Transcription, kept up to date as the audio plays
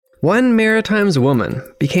One Maritimes woman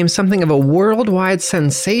became something of a worldwide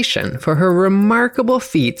sensation for her remarkable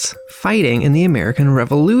feats fighting in the American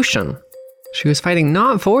Revolution. She was fighting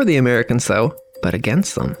not for the Americans, though, but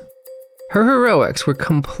against them. Her heroics were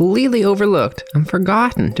completely overlooked and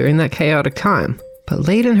forgotten during that chaotic time, but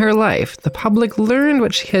late in her life, the public learned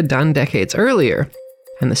what she had done decades earlier,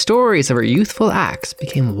 and the stories of her youthful acts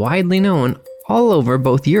became widely known all over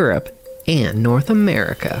both Europe and North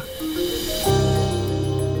America.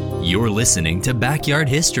 You're listening to Backyard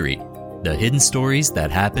History, the hidden stories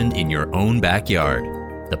that happened in your own backyard,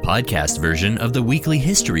 the podcast version of the weekly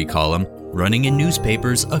history column running in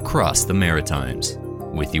newspapers across the Maritimes,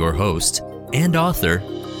 with your host and author,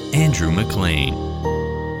 Andrew McLean.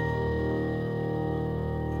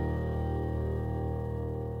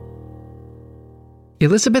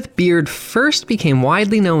 Elizabeth Beard first became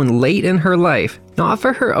widely known late in her life, not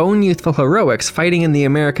for her own youthful heroics fighting in the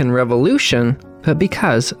American Revolution, but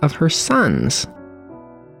because of her sons.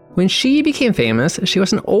 When she became famous, she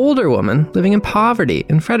was an older woman living in poverty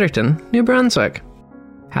in Fredericton, New Brunswick.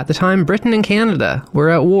 At the time, Britain and Canada were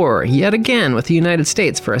at war yet again with the United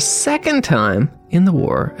States for a second time in the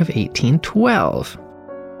War of 1812.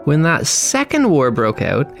 When that second war broke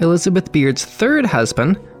out, Elizabeth Beard's third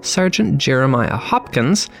husband, Sergeant Jeremiah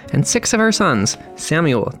Hopkins, and 6 of her sons,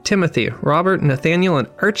 Samuel, Timothy, Robert, Nathaniel, and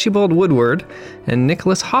Archibald Woodward, and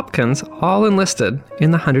Nicholas Hopkins, all enlisted in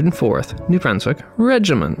the 104th New Brunswick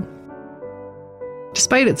Regiment.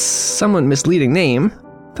 Despite its somewhat misleading name,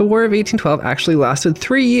 the War of 1812 actually lasted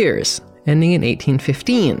 3 years, ending in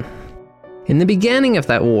 1815. In the beginning of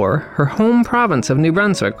that war, her home province of New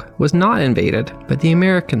Brunswick was not invaded, but the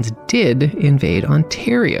Americans did invade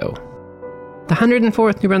Ontario. The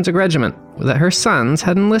 104th New Brunswick Regiment that her sons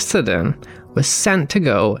had enlisted in was sent to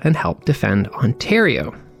go and help defend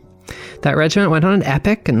Ontario. That regiment went on an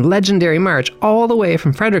epic and legendary march all the way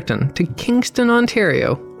from Fredericton to Kingston,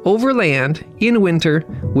 Ontario, overland in winter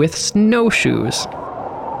with snowshoes.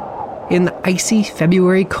 In the icy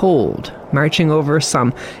February cold, marching over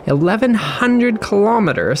some 1,100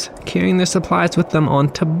 kilometers, carrying their supplies with them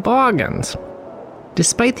on toboggans.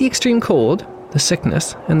 Despite the extreme cold, the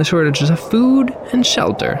sickness, and the shortages of food and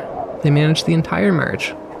shelter, they managed the entire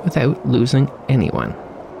march without losing anyone.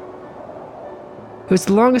 It was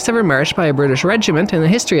the longest ever march by a British regiment in the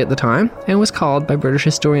history at the time, and was called by British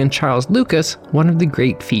historian Charles Lucas one of the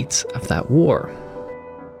great feats of that war.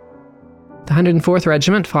 The 104th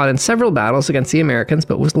Regiment fought in several battles against the Americans,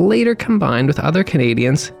 but was later combined with other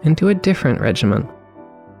Canadians into a different regiment.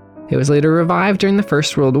 It was later revived during the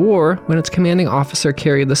First World War when its commanding officer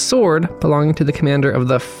carried the sword belonging to the commander of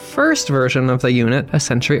the first version of the unit a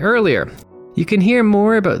century earlier. You can hear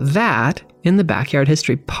more about that in the Backyard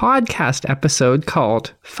History podcast episode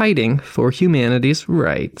called Fighting for Humanity's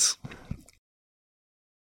Rights.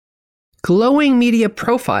 Glowing media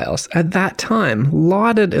profiles at that time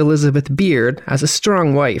lauded Elizabeth Beard as a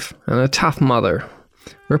strong wife and a tough mother.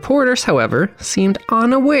 Reporters, however, seemed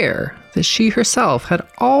unaware that she herself had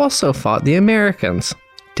also fought the Americans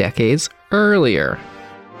decades earlier.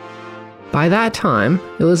 By that time,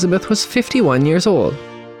 Elizabeth was 51 years old.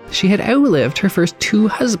 She had outlived her first 2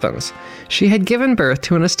 husbands. She had given birth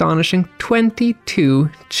to an astonishing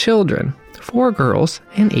 22 children, 4 girls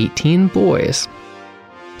and 18 boys.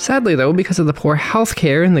 Sadly, though, because of the poor health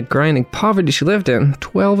care and the grinding poverty she lived in,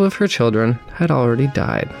 12 of her children had already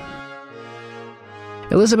died.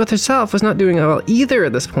 Elizabeth herself was not doing well either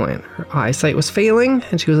at this point. Her eyesight was failing,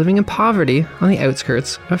 and she was living in poverty on the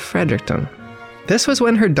outskirts of Fredericton. This was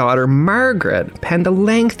when her daughter Margaret penned a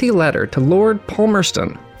lengthy letter to Lord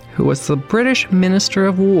Palmerston, who was the British Minister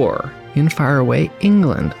of War in faraway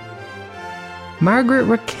England. Margaret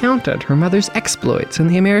recounted her mother's exploits in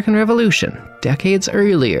the American Revolution decades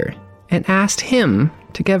earlier and asked him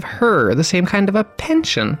to give her the same kind of a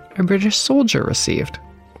pension a British soldier received.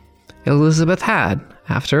 Elizabeth had,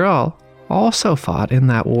 after all, also fought in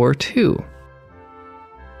that war too.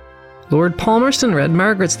 Lord Palmerston read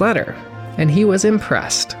Margaret's letter, and he was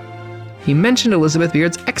impressed. He mentioned Elizabeth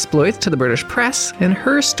Beard's exploits to the British press, and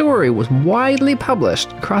her story was widely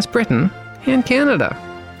published across Britain and Canada.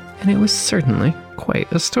 And it was certainly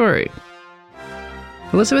quite a story.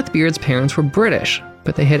 Elizabeth Beard's parents were British,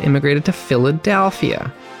 but they had immigrated to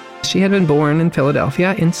Philadelphia. She had been born in Philadelphia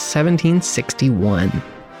in 1761.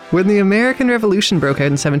 When the American Revolution broke out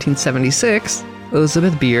in 1776,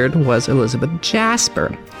 Elizabeth Beard was Elizabeth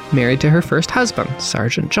Jasper, married to her first husband,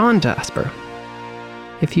 Sergeant John Jasper.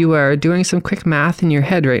 If you are doing some quick math in your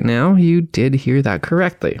head right now, you did hear that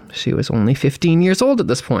correctly. She was only 15 years old at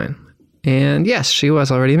this point. And yes, she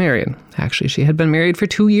was already married. Actually, she had been married for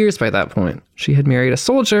 2 years by that point. She had married a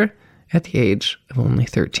soldier, at the age of only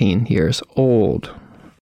 13 years old.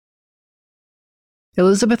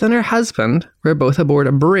 Elizabeth and her husband were both aboard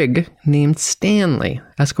a brig named Stanley,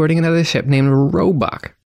 escorting another ship named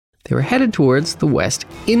Roebuck. They were headed towards the West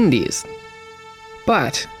Indies.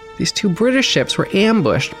 But these two British ships were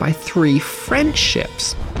ambushed by 3 French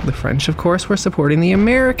ships. The French, of course, were supporting the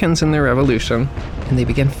Americans in their revolution, and they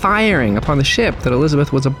began firing upon the ship that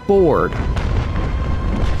Elizabeth was aboard.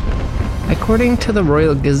 According to the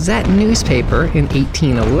Royal Gazette newspaper in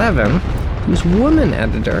 1811, whose woman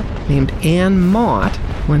editor, named Anne Mott,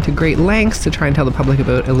 went to great lengths to try and tell the public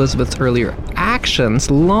about Elizabeth's earlier actions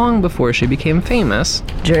long before she became famous.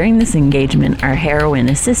 During this engagement, our heroine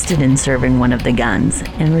assisted in serving one of the guns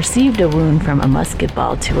and received a wound from a musket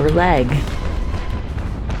ball to her leg.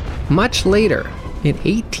 Much later, in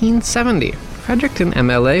 1870, Fredericton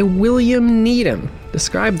MLA William Needham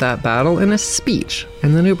described that battle in a speech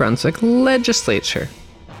in the New Brunswick legislature.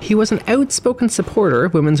 He was an outspoken supporter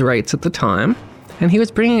of women's rights at the time, and he was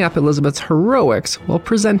bringing up Elizabeth's heroics while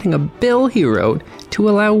presenting a bill he wrote to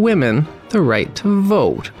allow women the right to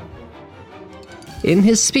vote. In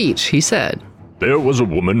his speech, he said, "There was a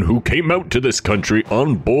woman who came out to this country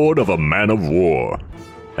on board of a man of war,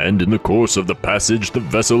 and in the course of the passage the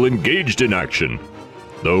vessel engaged in action.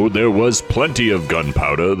 Though there was plenty of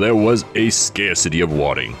gunpowder, there was a scarcity of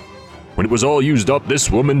wadding. When it was all used up,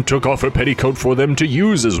 this woman took off her petticoat for them to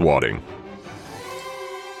use as wadding."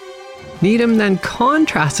 Needham then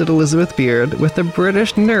contrasted Elizabeth Beard with the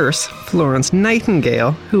British nurse Florence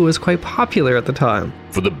Nightingale, who was quite popular at the time.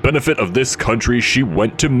 "For the benefit of this country, she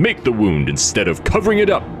went to make the wound instead of covering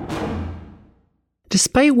it up."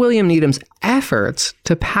 Despite William Needham's efforts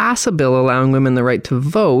to pass a bill allowing women the right to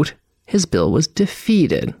vote, his bill was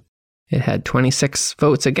defeated. It had 26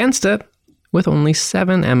 votes against it, with only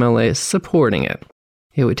 7 MLAs supporting it.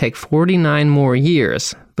 It would take 49 more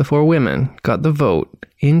years before women got the vote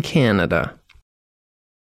in Canada.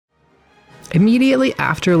 Immediately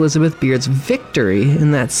after Elizabeth Beard's victory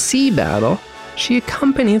in that sea battle, she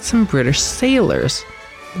accompanied some British sailors,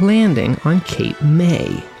 landing on Cape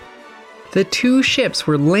May. The 2 ships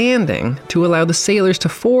were landing to allow the sailors to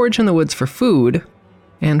forage in the woods for food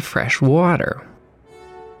and fresh water.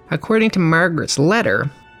 According to Margaret's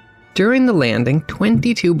letter, during the landing,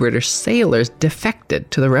 22 British sailors defected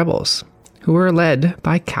to the rebels, who were led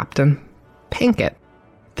by Captain Pinkett.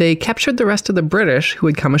 They captured the rest of the British who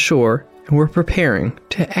had come ashore and were preparing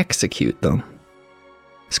to execute them.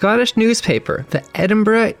 Scottish newspaper, the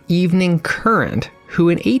Edinburgh Evening Courant, who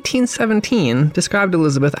in 1817 described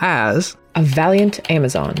Elizabeth as a valiant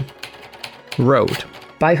Amazon, wrote,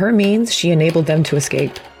 "By her means she enabled them to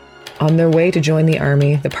escape. On their way to join the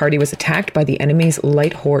army, the party was attacked by the enemy's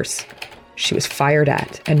light horse. She was fired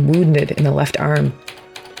at and wounded in the left arm.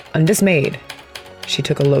 Undismayed, she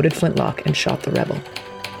took a loaded flintlock and shot the rebel."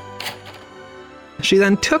 She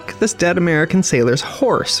then took this dead American sailor's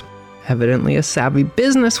horse. Evidently a savvy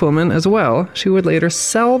businesswoman as well, she would later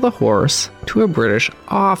sell the horse to a British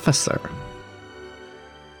officer.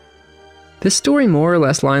 This story more or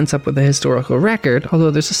less lines up with the historical record, although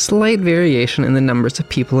there's a slight variation in the numbers of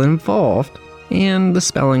people involved and the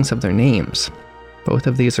spellings of their names. Both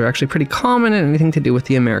of these are actually pretty common in anything to do with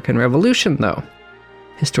the American Revolution, though.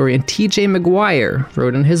 Historian T.J. Maguire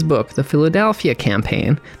wrote in his book, The Philadelphia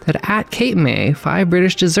Campaign, that at Cape May, 5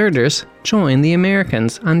 British deserters joined the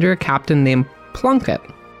Americans under a captain named Plunkett.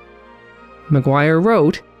 Maguire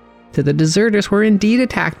wrote that the deserters were indeed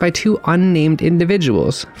attacked by 2 unnamed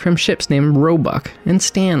individuals from ships named Roebuck and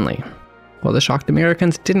Stanley. While the shocked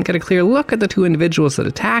Americans didn't get a clear look at the 2 individuals that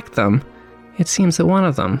attacked them, it seems that one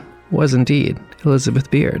of them was indeed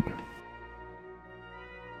Elizabeth Beard.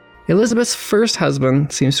 Elizabeth's first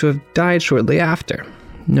husband seems to have died shortly after.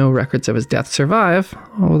 No records of his death survive,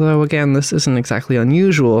 although again this isn't exactly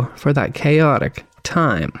unusual for that chaotic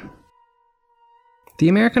time. The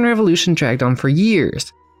American Revolution dragged on for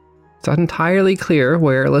years. It's not entirely clear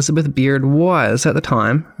where Elizabeth Beard was at the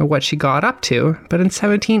time or what she got up to, but in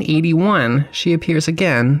 1781 she appears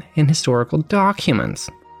again in historical documents.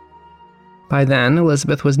 By then,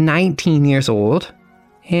 Elizabeth was 19 years old,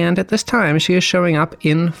 and at this time she is showing up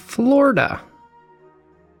in Florida.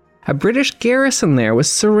 A British garrison there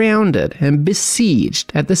was surrounded and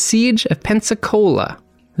besieged at the Siege of Pensacola,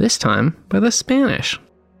 this time by the Spanish.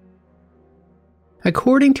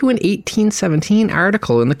 According to an 1817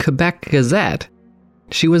 article in the Quebec Gazette,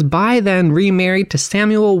 she was by then remarried to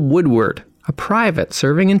Samuel Woodward, a private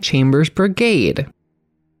serving in Chambers' brigade.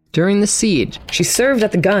 During the siege, she served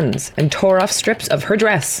at the guns and tore off strips of her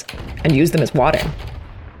dress and used them as wadding.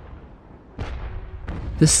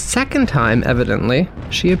 The second time, evidently,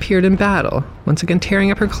 she appeared in battle, once again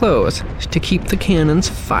tearing up her clothes to keep the cannons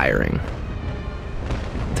firing.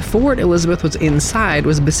 The fort Elizabeth was inside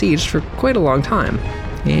was besieged for quite a long time,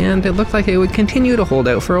 and it looked like it would continue to hold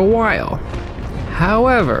out for a while.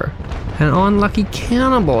 However, an unlucky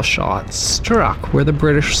cannonball shot struck where the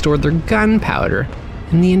British stored their gunpowder,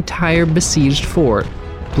 and the entire besieged fort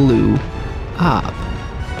blew up.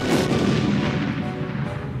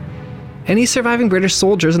 Any surviving British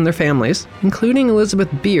soldiers and their families, including Elizabeth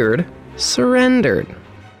Beard, surrendered.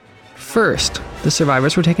 First, the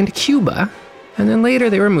survivors were taken to Cuba, and then later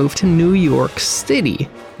they were moved to New York City,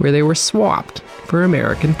 where they were swapped for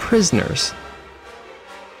American prisoners.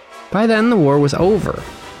 By then, the war was over.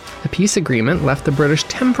 The peace agreement left the British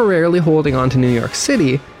temporarily holding on to New York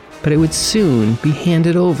City, but it would soon be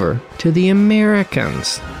handed over to the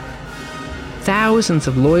Americans. Thousands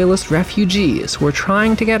of Loyalist refugees were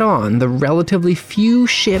trying to get on the relatively few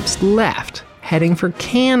ships left heading for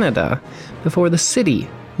Canada before the city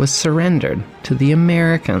was surrendered to the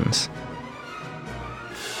Americans.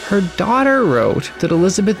 Her daughter wrote that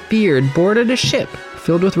Elizabeth Beard boarded a ship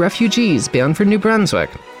filled with refugees bound for New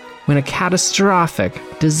Brunswick when a catastrophic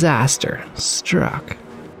disaster struck.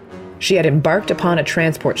 She had embarked upon a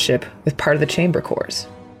transport ship with part of the Chamber Corps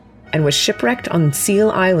and was shipwrecked on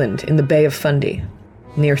Seal Island in the Bay of Fundy.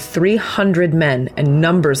 Near 300 men and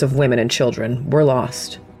numbers of women and children were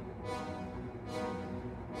lost.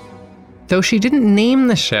 Though she didn't name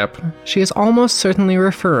the ship, she is almost certainly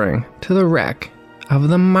referring to the wreck of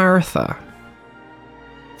the Martha.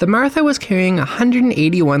 The Martha was carrying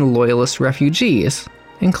 181 Loyalist refugees,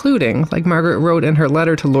 including, like Margaret wrote in her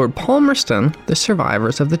letter to Lord Palmerston, the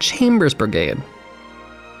survivors of the Chambers Brigade.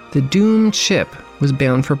 The doomed ship was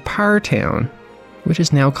bound for Parrtown, which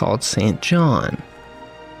is now called St. John.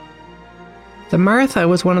 The Martha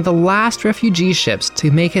was one of the last refugee ships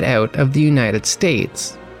to make it out of the United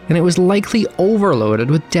States, and it was likely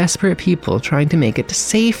overloaded with desperate people trying to make it to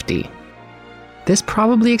safety. This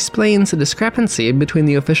probably explains the discrepancy between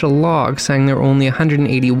the official log saying there were only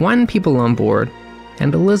 181 people on board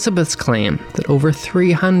and Elizabeth's claim that over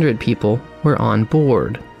 300 people were on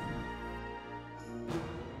board.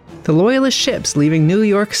 The Loyalist ships leaving New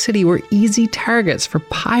York City were easy targets for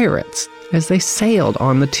pirates as they sailed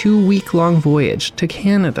on the 2-week-long voyage to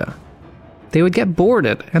Canada. They would get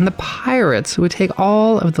boarded, and the pirates would take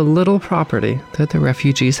all of the little property that the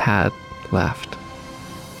refugees had left.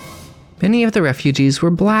 Many of the refugees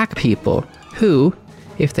were black people who,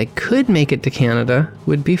 if they could make it to Canada,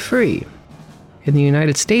 would be free. In the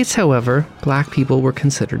United States, however, black people were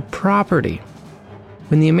considered property.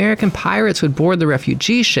 When the American pirates would board the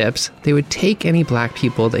refugee ships, they would take any black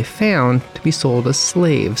people they found to be sold as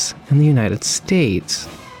slaves in the United States.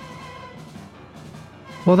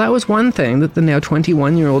 While that was one thing that the now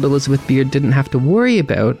 21-year-old Elizabeth Beard didn't have to worry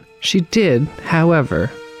about, she did,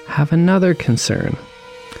 however, have another concern.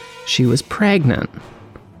 She was pregnant.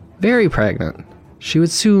 Very pregnant. She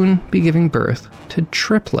would soon be giving birth to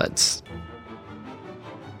triplets.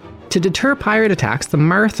 To deter pirate attacks, the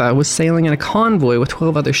Martha was sailing in a convoy with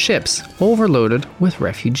 12 other ships, overloaded with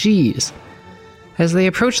refugees. As they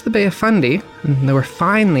approached the Bay of Fundy, and they were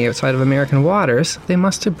finally outside of American waters, they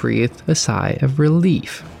must have breathed a sigh of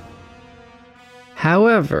relief.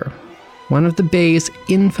 However, one of the bay's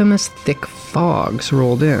infamous thick fogs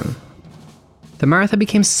rolled in. The Martha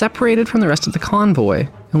became separated from the rest of the convoy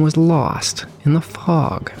and was lost in the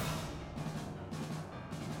fog.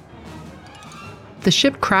 The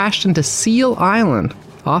ship crashed into Seal Island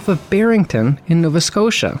off of Barrington in Nova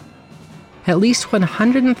Scotia. At least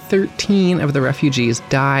 113 of the refugees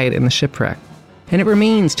died in the shipwreck, and it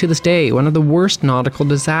remains to this day one of the worst nautical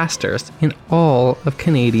disasters in all of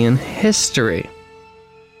Canadian history.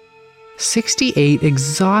 68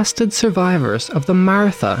 exhausted survivors of the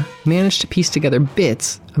Martha managed to piece together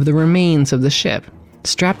bits of the remains of the ship,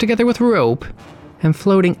 strapped together with rope, and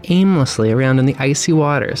floating aimlessly around in the icy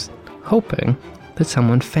waters, hoping that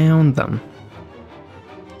someone found them.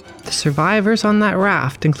 The survivors on that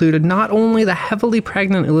raft included not only the heavily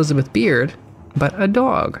pregnant Elizabeth Beard, but a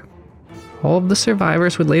dog. All of the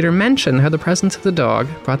survivors would later mention how the presence of the dog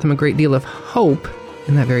brought them a great deal of hope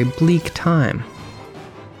in that very bleak time.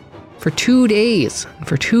 For 2 days and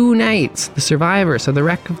for 2 nights, the survivors of the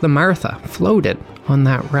wreck of the Martha floated on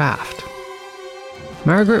that raft.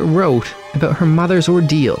 Margaret wrote about her mother's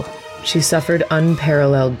ordeal. She suffered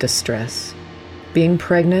unparalleled distress. Being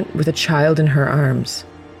pregnant with a child in her arms,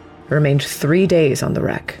 remained 3 days on the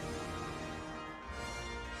wreck.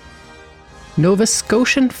 Nova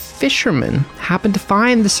Scotian fishermen happened to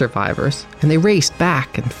find the survivors, and they raced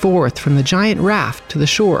back and forth from the giant raft to the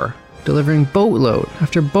shore, delivering boatload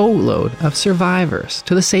after boatload of survivors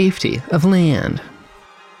to the safety of land.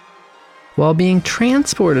 While being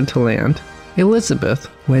transported to land, Elizabeth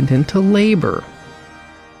went into labor.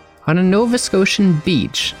 On a Nova Scotian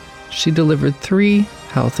beach, she delivered 3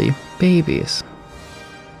 healthy babies.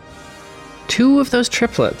 2 of those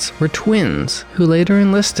triplets were twins who later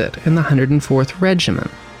enlisted in the 104th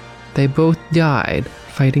Regiment. They both died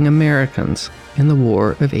fighting Americans in the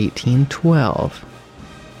War of 1812.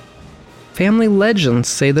 Family legends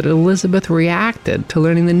say that Elizabeth reacted to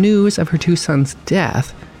learning the news of her 2 sons'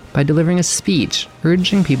 death by delivering a speech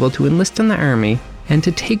urging people to enlist in the army and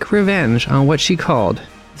to take revenge on what she called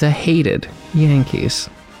the hated Yankees.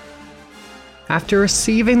 After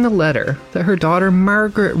receiving the letter that her daughter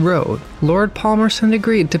Margaret wrote, Lord Palmerston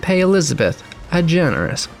agreed to pay Elizabeth a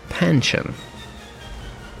generous pension.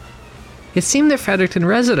 It seemed that Fredericton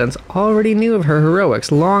residents already knew of her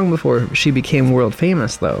heroics long before she became world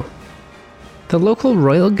famous, though. The local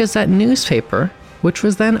Royal Gazette newspaper, which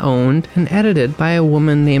was then owned and edited by a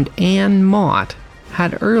woman named Anne Mott,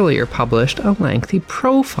 had earlier published a lengthy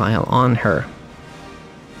profile on her.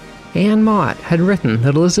 Anne Mott had written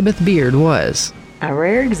that Elizabeth Beard was a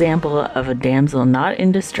rare example of a damsel not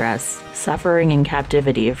in distress, suffering in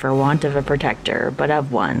captivity for want of a protector, but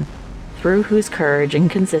of one, through whose courage and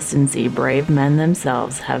consistency brave men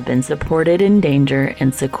themselves have been supported in danger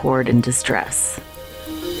and succored in distress.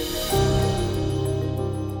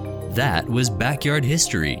 That was Backyard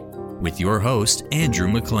History with your host, Andrew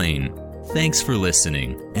McLean. Thanks for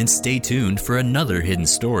listening, and stay tuned for another hidden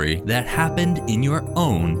story that happened in your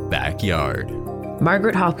own backyard.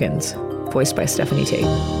 Margaret Hopkins, voiced by Stephanie Tate.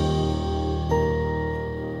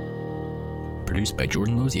 Produced by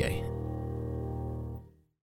Jordan Lozier.